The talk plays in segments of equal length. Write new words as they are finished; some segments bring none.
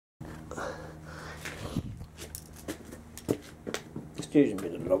Excuse me,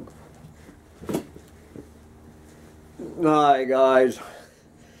 little dog. Hi, guys. I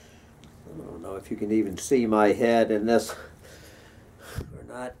don't know if you can even see my head in this or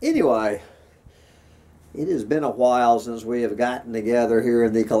not. Anyway, it has been a while since we have gotten together here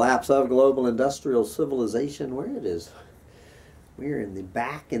in the collapse of global industrial civilization. Where it is? We're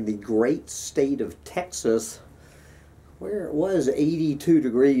back in the great state of Texas, where it was 82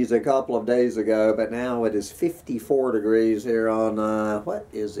 degrees a couple of days ago, but now it is 54 degrees here on, what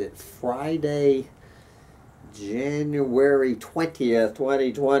is it, Friday, January 20th,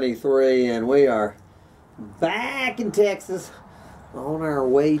 2023, and we are back in Texas on our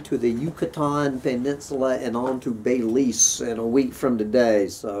way to the Yucatan Peninsula and on to Belize in a week from today.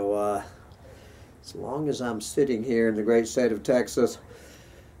 So, as long as I'm sitting here in the great state of Texas,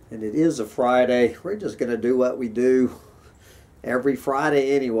 and it is a Friday, we're just going to do what we do every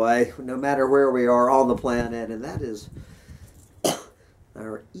Friday anyway, no matter where we are on the planet, and that is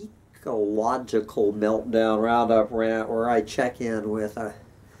our Ecological Meltdown Roundup rant, where I check in with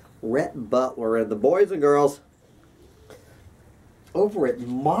Rhett Butler and the boys and girls over at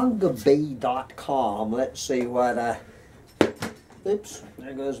mangabay.com. Let's see what, oops,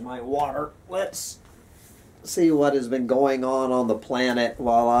 there goes my water. Let's see what has been going on the planet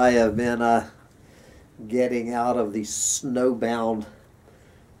while I have been getting out of the snowbound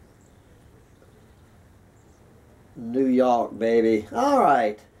New York, baby. All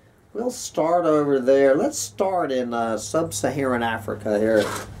right, we'll start over there. Let's start in sub-Saharan Africa here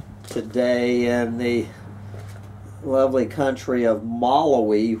today in the lovely country of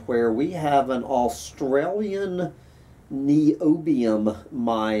Malawi, where we have an Australian niobium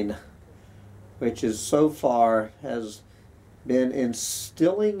mine, which is so far has been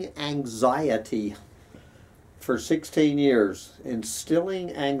instilling anxiety for 16 years.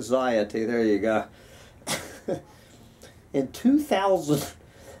 Instilling anxiety. There you go. In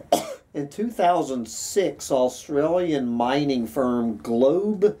 2006, Australian mining firm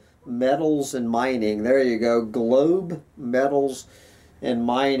Globe Metals and Mining, there you go, Globe Metals and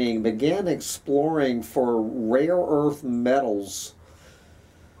Mining began exploring for rare earth metals.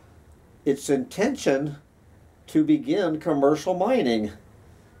 Its intention to begin commercial mining.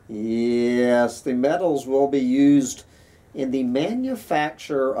 Yes, the metals will be used in the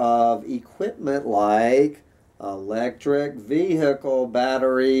manufacture of equipment like electric vehicle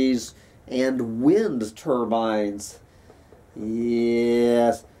batteries and wind turbines.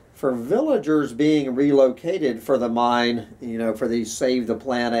 Yes, for villagers being relocated for the mine, you know, for these Save the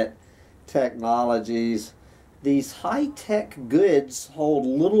Planet technologies, these high-tech goods hold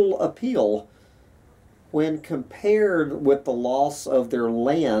little appeal when compared with the loss of their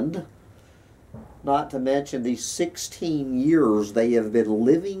land, not to mention the 16 years they have been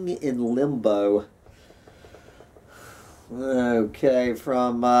living in limbo. Okay,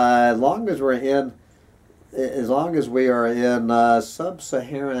 from as long as we are in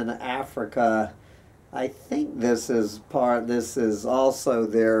sub-Saharan Africa, I think this is also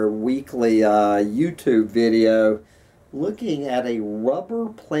their weekly YouTube video looking at a rubber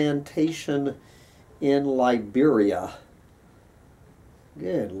plantation in Liberia.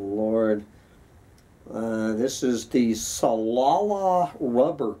 Good Lord. This is the Salala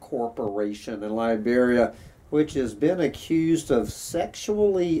Rubber Corporation in Liberia, which has been accused of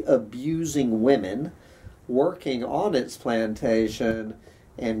sexually abusing women working on its plantation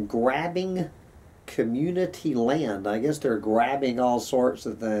and grabbing community land. I guess they're grabbing all sorts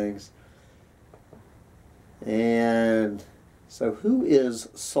of things. And so who is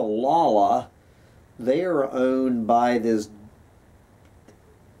Salala? They are owned by this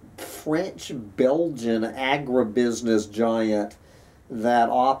French-Belgian agribusiness giant that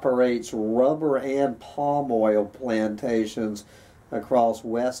operates rubber and palm oil plantations across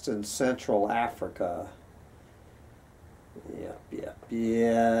West and Central Africa. Yep.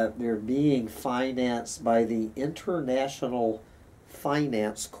 They're being financed by the International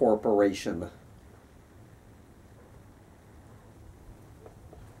Finance Corporation.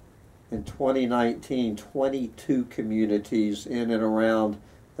 In 2019, 22 communities in and around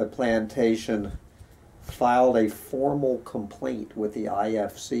the plantation filed a formal complaint with the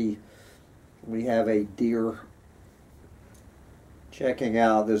IFC. We have a deer checking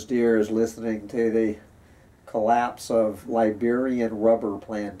out. This deer is listening to the collapse of Liberian rubber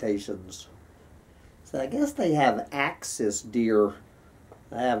plantations. So I guess they have axis deer.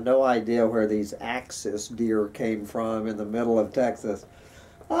 I have no idea where these axis deer came from in the middle of Texas.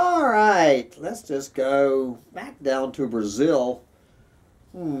 All right, let's just go back down to Brazil.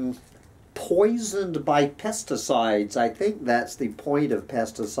 Poisoned by pesticides. I think that's the point of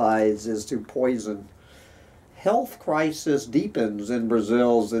pesticides, is to poison. Health crisis deepens in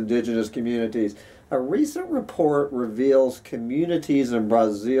Brazil's indigenous communities. A recent report reveals communities in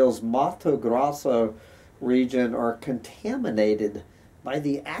Brazil's Mato Grosso region are contaminated by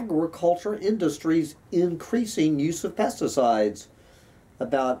the agriculture industry's increasing use of pesticides.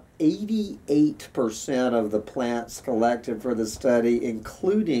 About 88% of the plants collected for the study,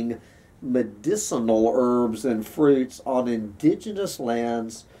 including medicinal herbs and fruits on indigenous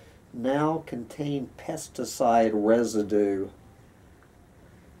lands, now contain pesticide residue.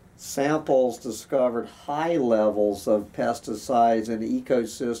 Samples discovered high levels of pesticides in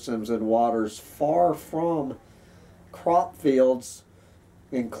ecosystems and waters far from crop fields,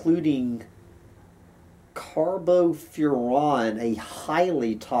 including carbofuran, a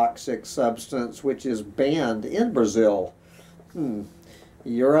highly toxic substance which is banned in Brazil,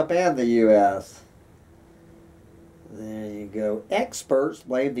 Europe, and the U.S. There you go. Experts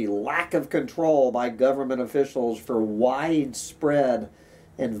blame the lack of control by government officials for widespread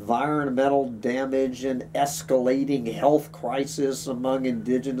environmental damage and escalating health crisis among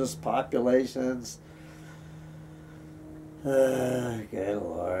indigenous populations. Good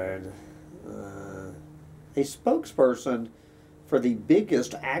Lord. A spokesperson for the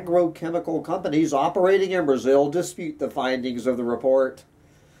biggest agrochemical companies operating in Brazil dispute the findings of the report.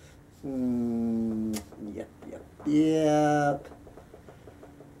 Yep.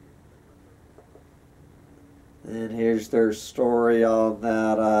 And here's their story on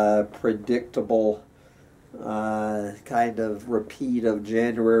that predictable kind of repeat of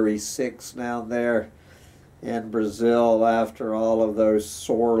January 6th down there in Brazil after all of those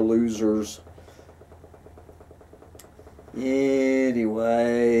sore losers.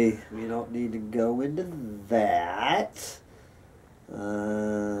 Anyway, we don't need to go into that.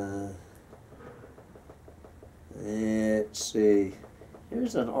 Let's see.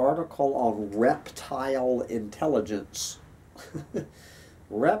 Here's an article on reptile intelligence.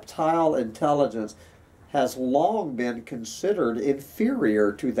 Reptile intelligence has long been considered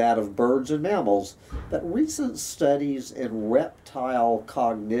inferior to that of birds and mammals, but recent studies in reptile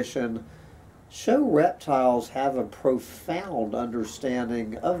cognition show reptiles have a profound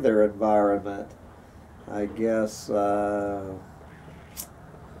understanding of their environment. I guess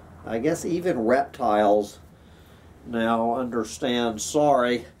even reptiles now understand.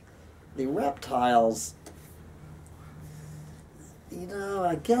 Sorry, the reptiles,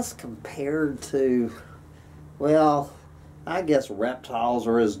 I guess compared to, well, I guess reptiles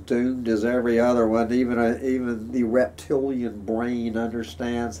are as doomed as every other one. Even the reptilian brain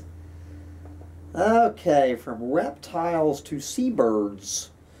understands. Okay, from reptiles to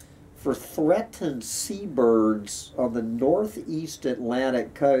seabirds. For threatened seabirds on the northeast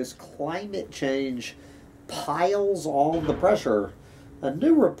Atlantic coast, climate change piles on the pressure. A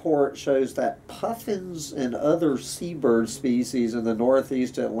new report shows that puffins and other seabird species in the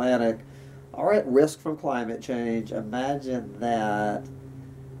northeast Atlantic are at risk from climate change. Imagine that.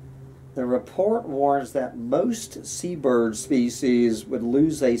 The report warns that most seabird species would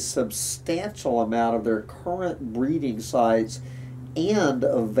lose a substantial amount of their current breeding sites and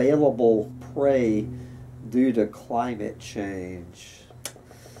available prey due to climate change.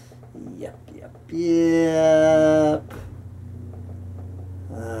 Yep.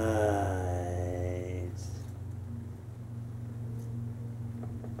 Right.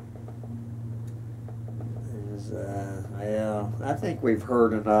 Well, I think we've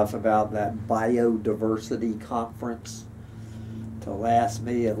heard enough about that biodiversity conference to last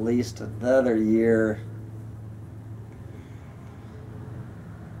me at least another year.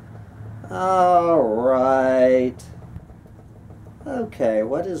 All right. Okay,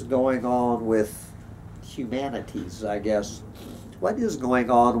 what is going on with humanities, I guess? What is going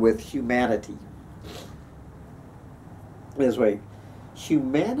on with humanity? This way,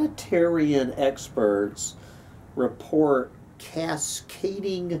 humanitarian experts report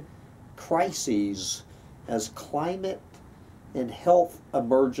cascading crises as climate and health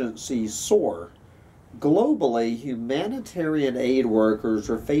emergencies soar. Globally, humanitarian aid workers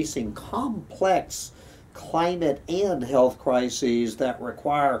are facing complex climate and health crises that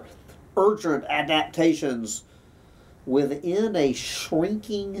require urgent adaptations within a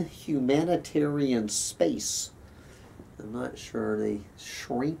shrinking humanitarian space. I'm not sure, the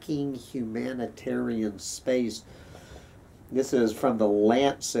shrinking humanitarian space. This is from the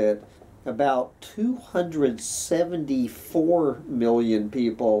Lancet. About 274 million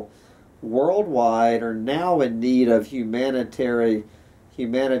people worldwide are now in need of humanitarian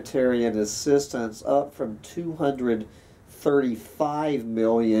assistance, up from 235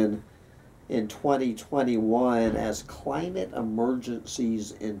 million in 2021 as climate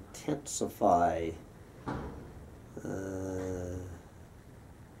emergencies intensify.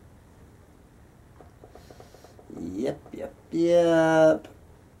 Yep.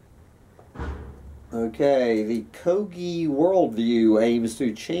 Okay, the Kogi worldview aims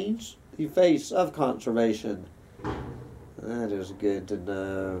to change the face of conservation. That is good to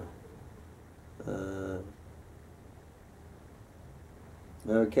know.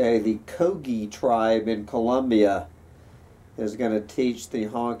 Okay, the Kogi tribe in Colombia is going to teach the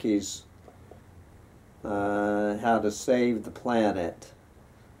honkies how to save the planet.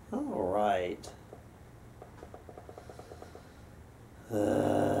 All right.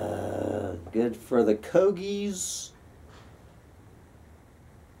 Good for the Kogis.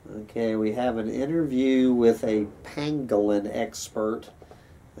 Okay, we have an interview with a pangolin expert.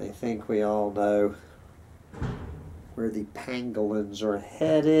 I think we all know where the pangolins are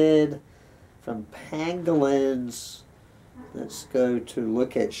headed. From pangolins, let's go to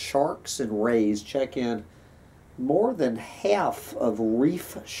look at sharks and rays. Check in. More than half of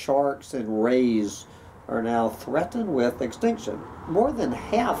reef sharks and rays are now threatened with extinction. More than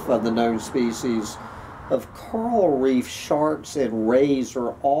half of the known species of coral reef sharks and rays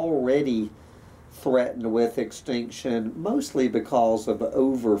are already threatened with extinction, mostly because of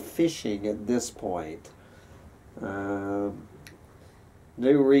overfishing at this point. New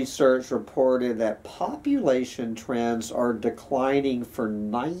research reported that population trends are declining for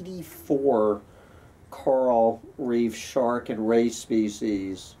 94 coral reef shark and ray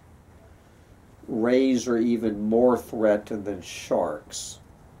species. Rays are even more threatened than sharks.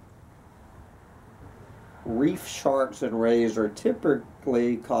 Reef sharks and rays are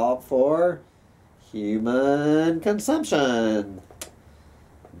typically caught for human consumption.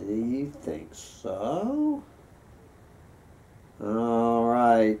 Do you think so? All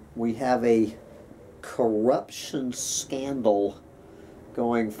right, we have a corruption scandal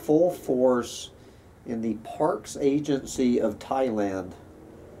going full force in the Parks Agency of Thailand.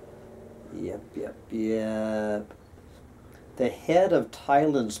 Yep. The head of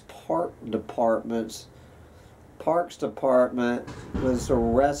Thailand's Parks Department was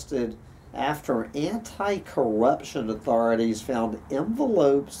arrested after anti-corruption authorities found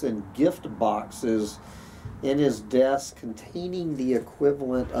envelopes and gift boxes in his desk containing the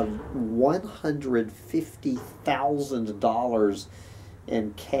equivalent of $150,000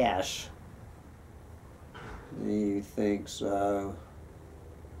 in cash. Do you think so?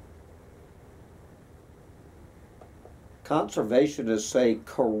 Conservationists say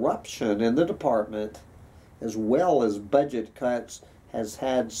corruption in the department, as well as budget cuts, has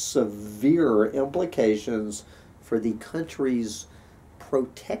had severe implications for the country's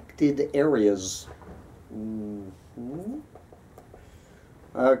protected areas.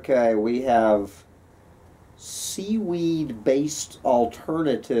 Okay, we have seaweed-based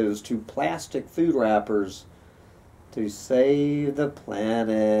alternatives to plastic food wrappers to save the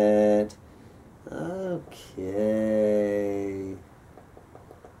planet. Okay.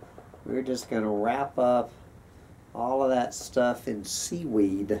 We're just going to wrap up all of that stuff in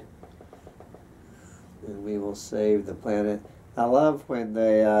seaweed, and we will save the planet. I love when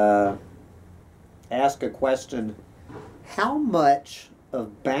they ask a question, how much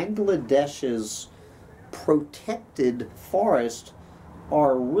of Bangladesh's protected forest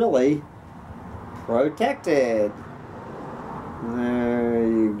are really protected? There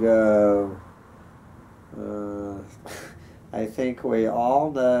you go. I think we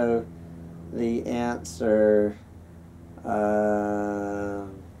all know the answer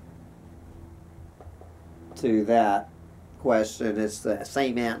to that question. It's the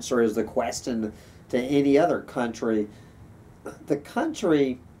same answer as the question to any other country. The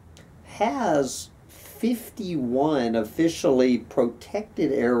country has 51 officially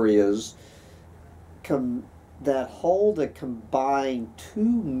protected areas that hold a combined 2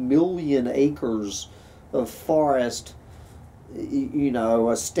 million acres of forest, you know,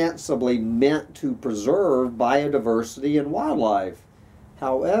 ostensibly meant to preserve biodiversity and wildlife.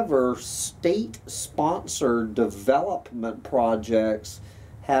 However, state-sponsored development projects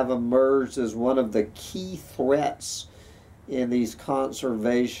have emerged as one of the key threats in these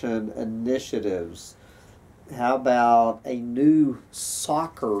conservation initiatives. How about a new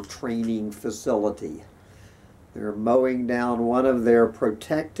soccer training facility? They're mowing down one of their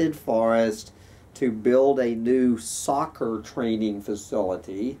protected forests to build a new soccer training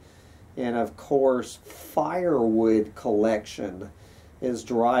facility. And of course, firewood collection is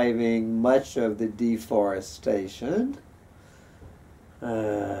driving much of the deforestation.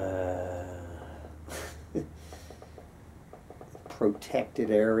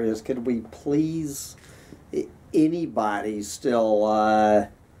 Protected areas. Could we please, anybody still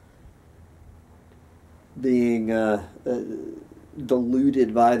being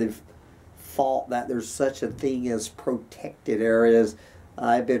diluted by the thought that there's such a thing as protected areas.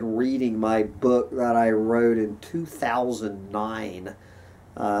 I've been reading my book that I wrote in 2009,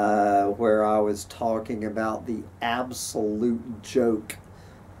 where I was talking about the absolute joke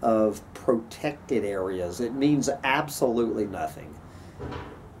of protected areas. It means absolutely nothing.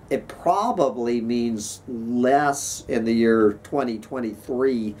 It probably means less in the year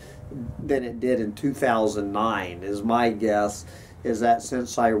 2023 than it did in 2009, is my guess, is that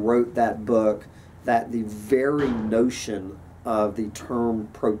since I wrote that book, that the very notion of the term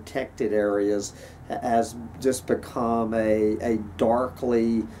protected areas has just become a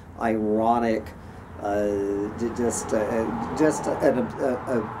darkly ironic, just an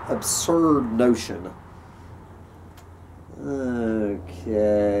absurd notion.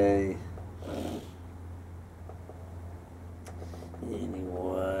 Okay.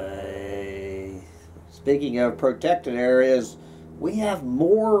 Anyway, speaking of protected areas, we have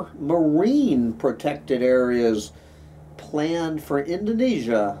more marine protected areas planned for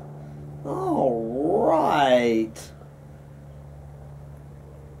Indonesia. All right.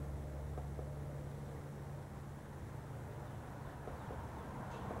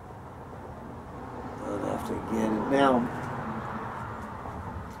 I'll have to get it now.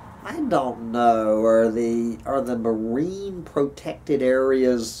 I don't know. Are the marine protected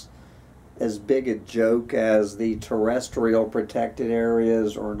areas as big a joke as the terrestrial protected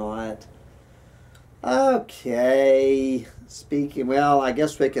areas or not? Okay. Speaking, well, I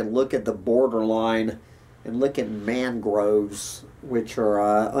guess we can look at the borderline and look at mangroves, which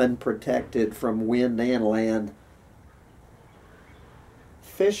are unprotected from wind and land.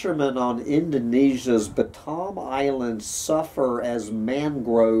 Fishermen on Indonesia's Batam Island suffer as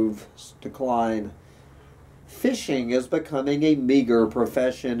mangroves decline. Fishing is becoming a meager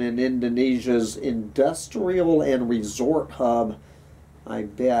profession in Indonesia's industrial and resort hub, I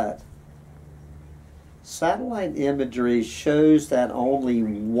bet. Satellite imagery shows that only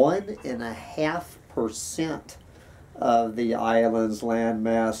 1.5% of the island's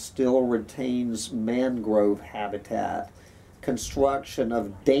landmass still retains mangrove habitat. Construction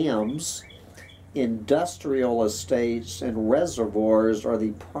of dams, industrial estates, and reservoirs are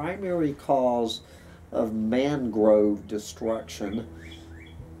the primary cause of mangrove destruction.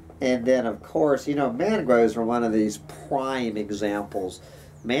 And then, of course, you know, mangroves are one of these prime examples.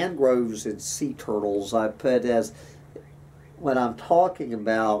 Mangroves and sea turtles I put as, when I'm talking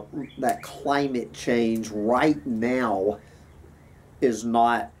about that climate change right now is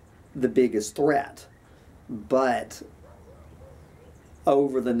not the biggest threat, but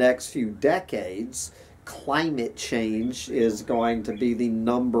over the next few decades, climate change is going to be the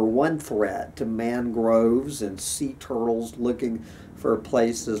 #1 threat to mangroves and sea turtles looking for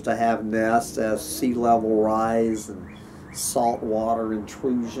places to have nests as sea level rise and saltwater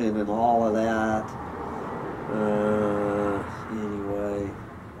intrusion and all of that. Anyway,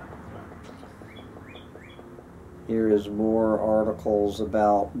 here is more articles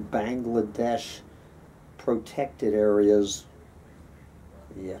about Bangladesh protected areas.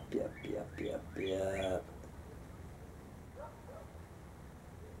 Yep.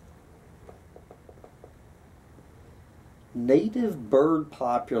 Native bird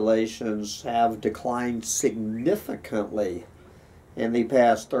populations have declined significantly in the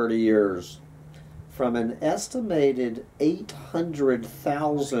past 30 years, from an estimated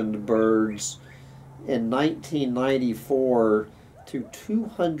 800,000 birds in 1994 to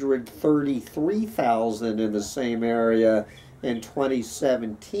 233,000 in the same area in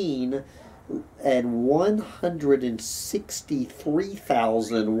 2017, and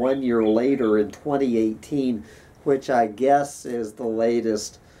 163,000 1 year later in 2018, which I guess is the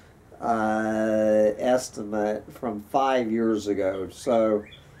latest estimate from 5 years ago. So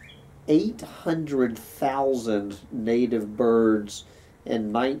 800,000 native birds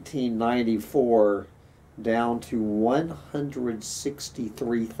in 1994 down to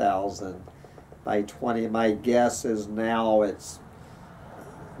 163,000 by 20. My guess is now it's,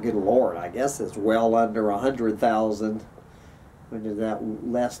 good Lord, I guess it's well under 100,000. When is that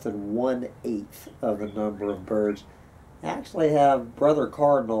less than 1/8 of the number of birds? I actually have Brother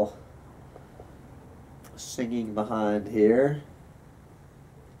Cardinal singing behind here.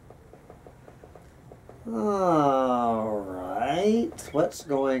 All right, what's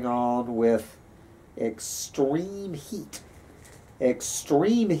going on with extreme heat?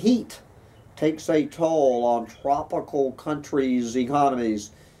 Extreme heat takes a toll on tropical countries'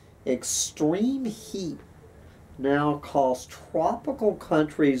 economies. Extreme heat now costs tropical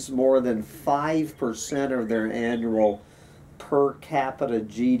countries more than 5% of their annual per capita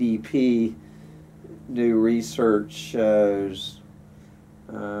GDP. new research shows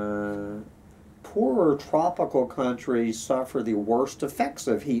poorer tropical countries suffer the worst effects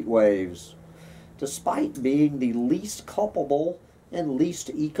of heat waves, despite being the least culpable and least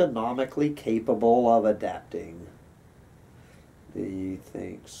economically capable of adapting. Do you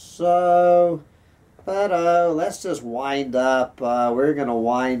think so? But let's just wind up. We're going to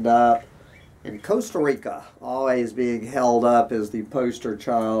wind up in Costa Rica, always being held up as the poster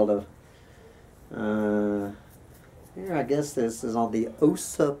child of here, I guess this is on the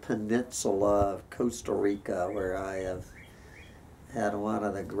Osa Peninsula of Costa Rica, where I have had one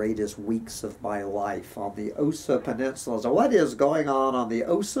of the greatest weeks of my life on the Osa Peninsula. So what is going on the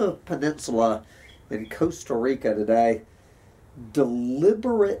Osa Peninsula in Costa Rica today?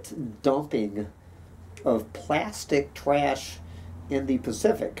 Deliberate dumping of plastic trash in the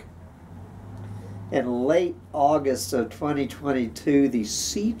Pacific. In late August of 2022, the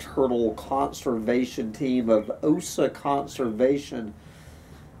sea turtle conservation team of Osa Conservation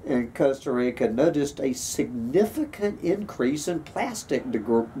in Costa Rica noticed a significant increase in plastic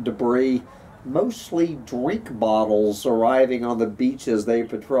debris, mostly drink bottles, arriving on the beaches they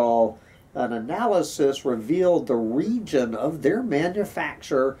patrol. An analysis revealed the region of their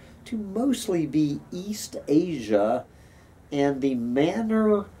manufacture to mostly be East Asia, and the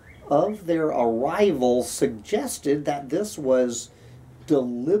manner of their arrival suggested that this was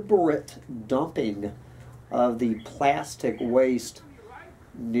deliberate dumping of the plastic waste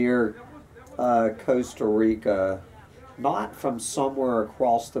near Costa Rica, not from somewhere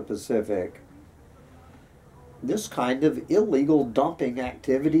across the Pacific. This kind of illegal dumping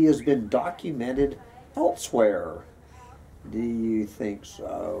activity has been documented elsewhere. Do you think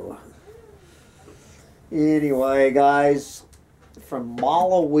so? Anyway, guys, from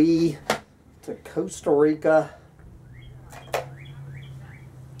Malawi to Costa Rica,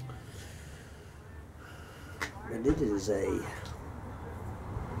 and it is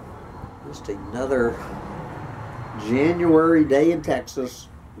just another January day in Texas.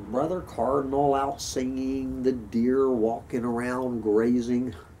 Brother Cardinal out singing, the deer walking around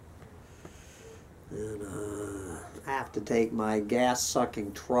grazing, and I have to take my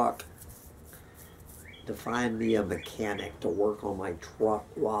gas-sucking truck to find me a mechanic to work on my truck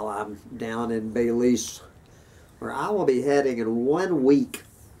while I'm down in Belize, where I will be heading in 1 week.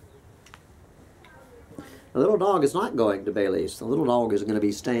 The little dog is not going to Belize. The little dog is going to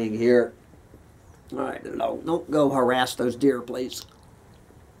be staying here. All right, little dog, don't go harass those deer, please.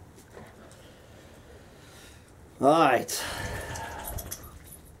 All right.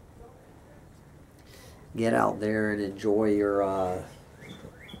 Get out there and enjoy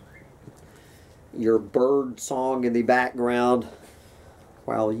your bird song in the background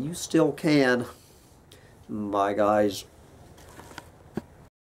while you still can. Bye, guys.